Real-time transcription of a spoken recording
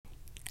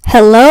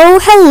Hello,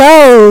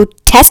 hello.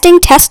 Testing,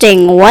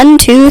 testing. 1,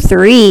 2,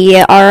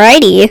 3.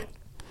 Alrighty.